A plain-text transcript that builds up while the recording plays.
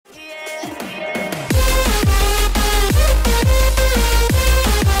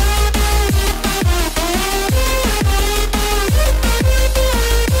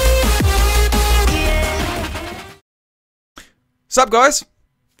Sup guys,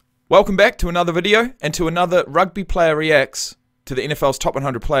 welcome back to another video and to another Rugby Player Reacts to the NFL's Top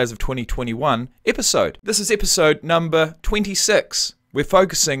 100 Players of 2021 episode. This is episode number 26. We're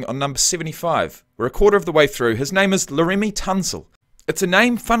focusing on number 75. We're a quarter of the way through. His name is LAREMY TUNSIL. It's a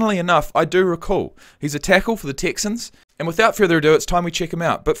name, funnily enough, I do recall. He's a tackle for the Texans, and without further ado, it's time we check him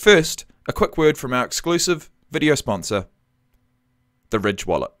out. But first, a quick word from our exclusive video sponsor, the Ridge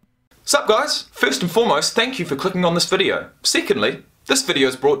Wallet. Sup guys, first and foremost, thank you for clicking on this video. Secondly, this video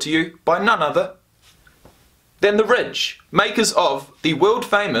is brought to you by none other than the Ridge, makers of the world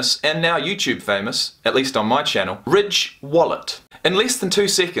famous and now YouTube famous, at least on my channel, Ridge Wallet. In less than 2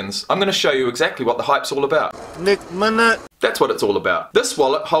 seconds, I'm going to show you exactly what the hype's all about. Nick Minute. That's what it's all about. This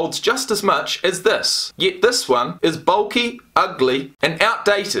wallet holds just as much as this, yet this one is bulky, ugly, and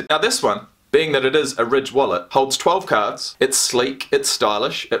outdated. Now this one, being that it is a Ridge wallet, holds 12 cards, it's sleek, it's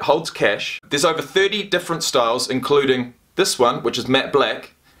stylish, it holds cash. There's over 30 different styles, including this one, which is matte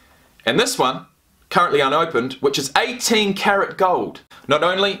black, and this one, currently unopened, which is 18 karat gold. Not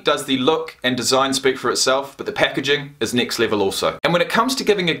only does the look and design speak for itself, but the packaging is next level also. And when it comes to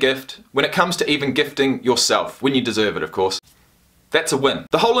giving a gift, when it comes to even gifting yourself, when you deserve it of course, that's a win.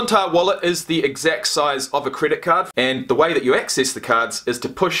 The whole entire wallet is the exact size of a credit card, and the way that you access the cards is to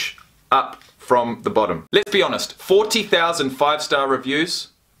push up from the bottom. Let's be honest, 40,000 5-star reviews,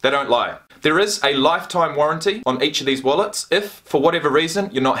 they don't lie. There is a lifetime warranty on each of these wallets. If, for whatever reason,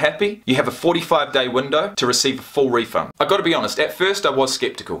 you're not happy, you have a 45-day window to receive a full refund. I've got to be honest, at first I was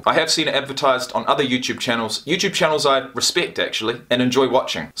skeptical. I have seen it advertised on other YouTube channels I respect actually, and enjoy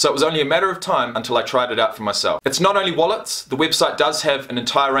watching. So it was only a matter of time until I tried it out for myself. It's not only wallets, the website does have an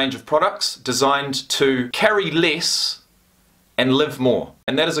entire range of products designed to carry less and live more.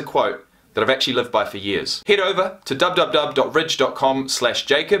 And that is a quote that I've actually lived by for years. Head over to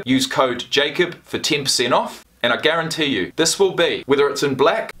www.ridge.com/Jacob, use code JACOB for 10% off, and I guarantee you, this will be, whether it's in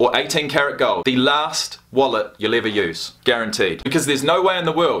black or 18 karat gold, the last wallet you'll ever use. Guaranteed. Because there's no way in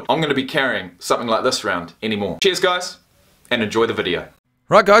the world I'm going to be carrying something like this around anymore. Cheers guys, and enjoy the video.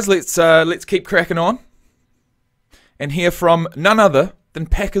 Right guys, let's keep cracking on and hear from none other than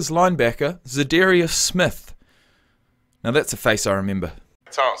Packers linebacker Za'Darius Smith. Now that's a face I remember.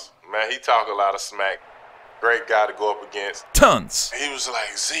 Tons, man, he talk a lot of smack. Great guy to go up against. Tons. He was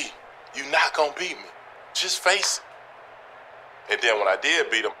like, Z, you not gonna beat me. Just face it. And then when I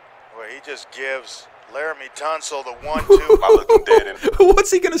did beat him, Well, he just gives LAREMY TUNSIL the 1-2. I looked him dead in What's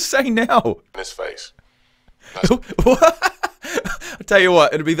he gonna say now? his face. I'll tell you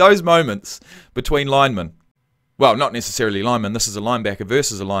what, it'll be those moments between linemen. Well, not necessarily linemen, this is a linebacker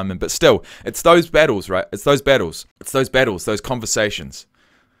versus a lineman, but still, it's those battles, right? It's those battles. It's those battles, those conversations,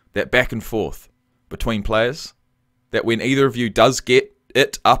 that back and forth between players, that when either of you does get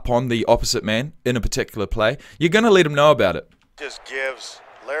it up on the opposite man in a particular play, you're going to let him know about it. Just gives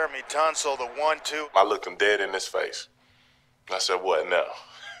LAREMY TUNSIL the 1-2. I looked him dead in his face. I said, what now?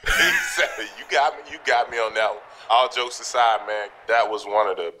 He said, you got me on that one. All jokes aside, man, that was one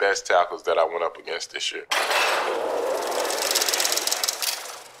of the best tackles that I went up against this year.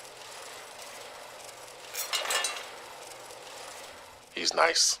 He's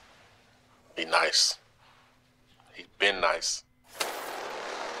nice. He nice. He's been nice.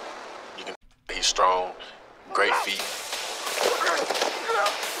 He's strong, great feet,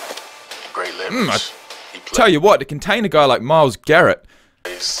 great leverage. Tell you what, to contain a guy like Myles Garrett,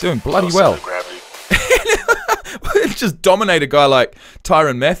 doing bloody well. Just dominate a guy like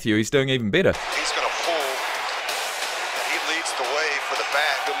Tyrann Mathieu, he's doing even better. He's going to pull, and he leads the way for the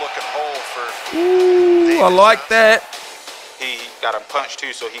back. Good looking hole for Ooh, I like that. He got a punch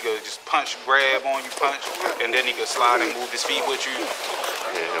too, so he could just punch, grab on you, punch, and then he could slide and move his feet with you.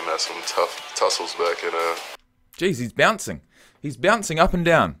 Yeah, him has some tough tussles back in Jeez, he's bouncing. He's bouncing up and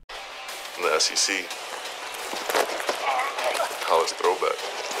down. the SEC. College throwback.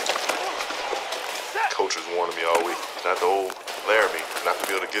 Coaches warning me all week, not the old LAREMY, not to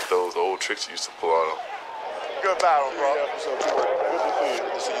be able to get those old tricks you used to pull on him. good battle, bro.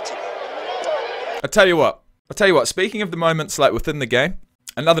 Good to see you too. I tell you what, speaking of the moments like within the game,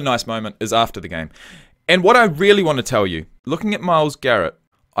 another nice moment is after the game. And what I really want to tell you, looking at Myles Garrett,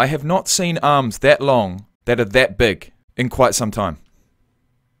 I have not seen arms that long that are that big in quite some time.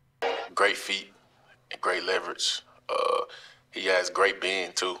 Great feet and great leverage. He has great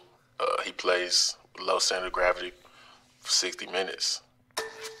bend too. He plays low center of gravity for 60 minutes.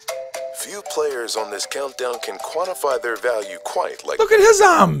 Few players on this countdown can quantify their value quite like. Look at his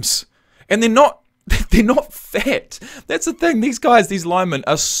arms! And they're not fat. That's the thing, these guys, these linemen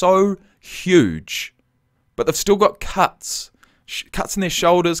are so huge, but they've still got cuts. Cuts in their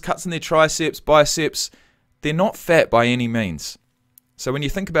shoulders, cuts in their triceps, biceps. they're not fat by any means. So when you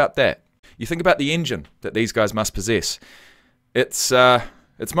think about that, you think about the engine that these guys must possess. It's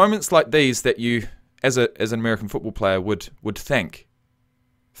moments like these that you, as an American football player, would thank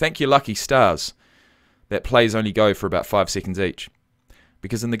your lucky stars that plays only go for about 5 seconds each.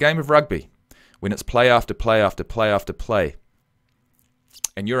 Because in the game of rugby, when it's play after play after play after play,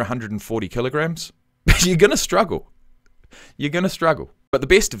 and you're 140 kilograms, you're going to struggle. You're going to struggle. But the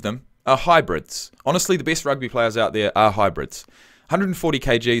best of them are hybrids. Honestly, the best rugby players out there are hybrids. 140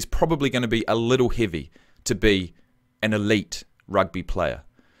 kg is probably going to be a little heavy to be an elite rugby player.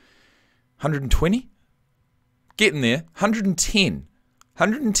 120? Getting there. 110.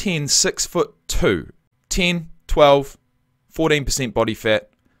 110, 6'2". 10, 12, 14% body fat.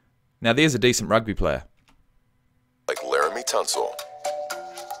 Now there's a decent rugby player. Like LAREMY TUNSIL.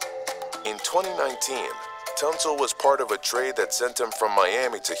 In 2019, Tunsil was part of a trade that sent him from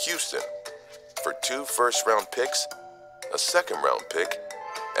Miami to Houston for 2 first-round picks, a second-round pick,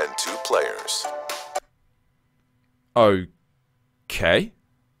 and 2 players. Okay.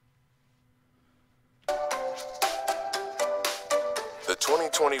 The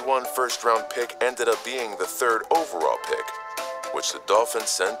 2021 first-round pick ended up being the 3rd overall pick, which the Dolphins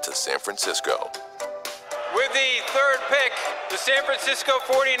sent to San Francisco. With the 3rd pick, the San Francisco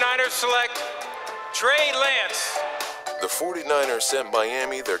 49ers select Trey Lance. The 49ers sent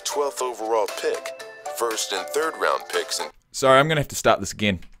Miami their 12th overall pick, 1st and 3rd round picks. Sorry, I'm going to have to start this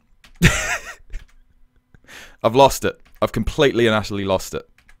again. I've lost it. I've completely and utterly lost it.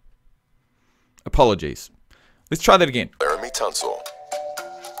 Apologies. Let's try that again. LAREMY TUNSIL.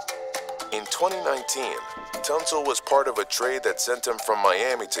 In 2019, Tunsil was part of a trade that sent him from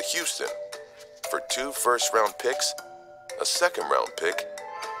Miami to Houston for 2 first-round picks, a second-round pick,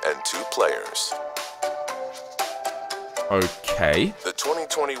 and 2 players. Okay. The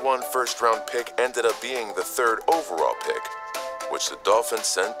 2021 first-round pick ended up being the 3rd overall pick, which the Dolphins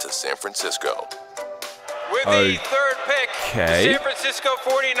sent to San Francisco. With the 3rd pick, Okay. the San Francisco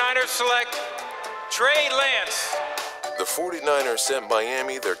 49ers select Trey Lance. The 49ers sent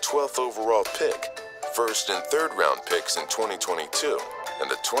Miami their 12th overall pick, 1st and 3rd round picks in 2022, and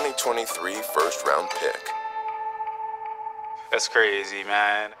the 2023 first-round pick. That's crazy,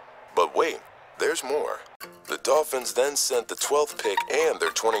 man. But wait, there's more. The Dolphins then sent the 12th pick and their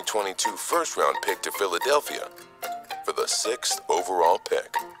 2022 first-round pick to Philadelphia for the 6th overall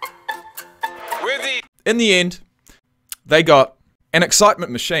pick. With the In the end, they got an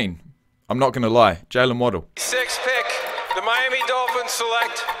excitement machine. I'm not going to lie. Jalen Waddle. 6th pick, the Miami Dolphins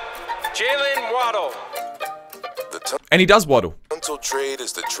select Jalen Waddle. And he does waddle. Tunsil trade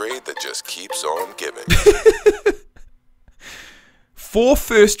is the trade that just keeps on giving. 4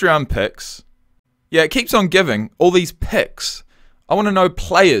 first-round picks. Yeah, it keeps on giving. All these picks. I want to know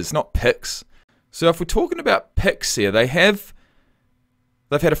players, not picks. So if we're talking about picks here, they've had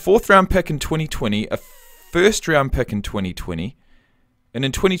a 4th-round pick in 2020, a 1st-round pick in 2020, and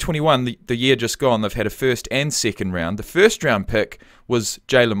in 2021, the year just gone, they've had a 1st and 2nd round. The 1st-round pick was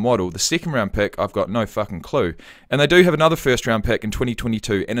Jalen Waddle. The 2nd-round pick, I've got no fucking clue. And they do have another 1st-round pick in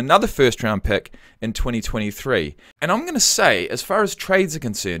 2022 and another 1st-round pick in 2023. And I'm going to say, as far as trades are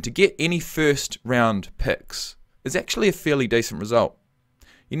concerned, to get any 1st-round picks is actually a fairly decent result.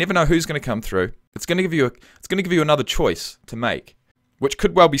 You never know who's going to come through. It's going to give you another choice to make, which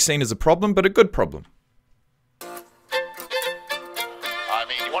could well be seen as a problem, but a good problem. I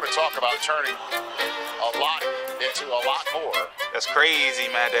mean, you want to talk about turning a lot into a lot more. That's crazy,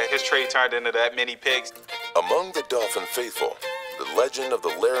 man, that his trade turned into that many picks. Among the Dolphin faithful, the legend of the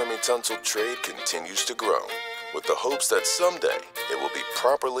LAREMY TUNSIL trade continues to grow, with the hopes that someday it will be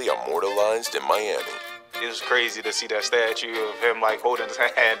properly immortalized in Miami. It was crazy to see that statue of him like holding his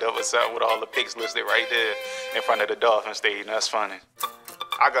hand up or something with all the picks listed right there in front of the Dolphin stadium. That's funny.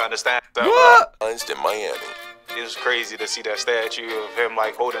 I can understand that. What? In Miami. It was crazy to see that statue of him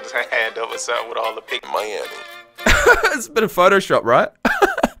like holding his hand up or something with all the picks. Miami. It's a bit of Photoshop, right?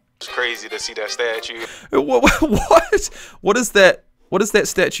 It's crazy to see that statue. What? What is that? What is that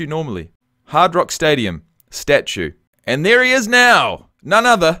statue normally? Hard Rock Stadium statue. And there he is now. None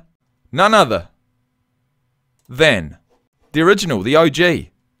other than the original, the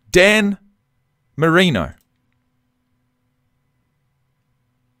OG, Dan Marino.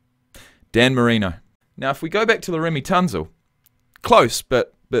 Dan Marino. Now, if we go back to LAREMY TUNSIL, close,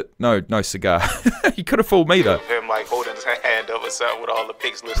 but no cigar. He could have fooled me though. Him like holding his hand up or something with all the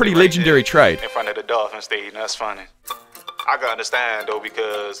picks listed Pretty right legendary there trade. in front of the Dolphin stadium. That's funny. I can understand though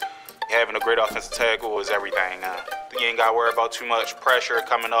because having a great offensive tackle is everything now. You ain't got to worry about too much pressure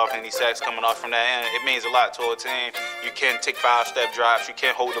coming off, any sacks coming off from that end. It means a lot to a team. You can take 5-step drops. You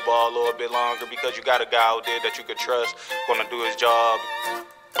can hold the ball a little bit longer because you got a guy out there that you can trust going to do his job.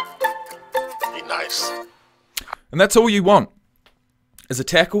 Be nice. And that's all you want, is a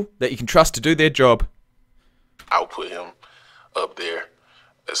tackle that you can trust to do their job. I'll put him up there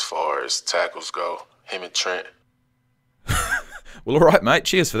as far as tackles go. Him and Trent. Well, all right, mate.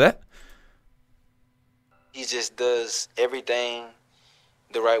 Cheers for that. He just does everything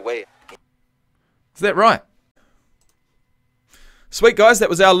the right way. Is that right? Sweet, guys. That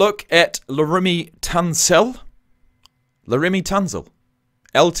was our look at LAREMY TUNSIL. LAREMY TUNSIL.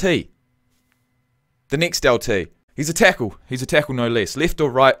 LT. The next LT. He's a tackle. He's a tackle, no less. Left or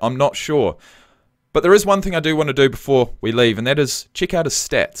right, I'm not sure. But there is one thing I do want to do before we leave, and that is check out his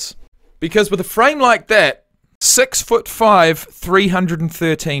stats. Because with a frame like that, 6'5",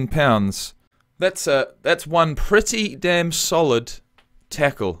 313 pounds, that's one pretty damn solid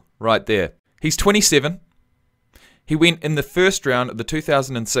tackle right there. He's 27. He went in the first round of the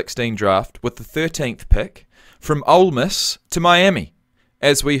 2016 draft with the 13th pick from Ole Miss to Miami,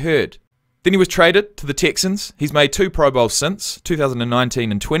 as we heard. Then he was traded to the Texans. He's made 2 Pro Bowls since,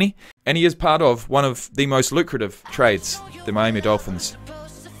 2019 and 20, and he is part of one of the most lucrative trades the Miami Dolphins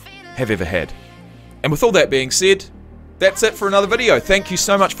have ever had. And with all that being said, that's it for another video. Thank you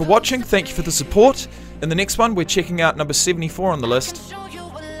so much for watching. Thank you for the support. In the next one, we're checking out number 74 on the list.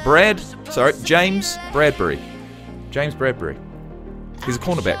 James Bradbury. James Bradbury. He's a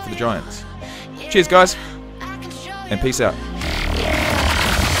cornerback for the Giants. Cheers, guys, and peace out.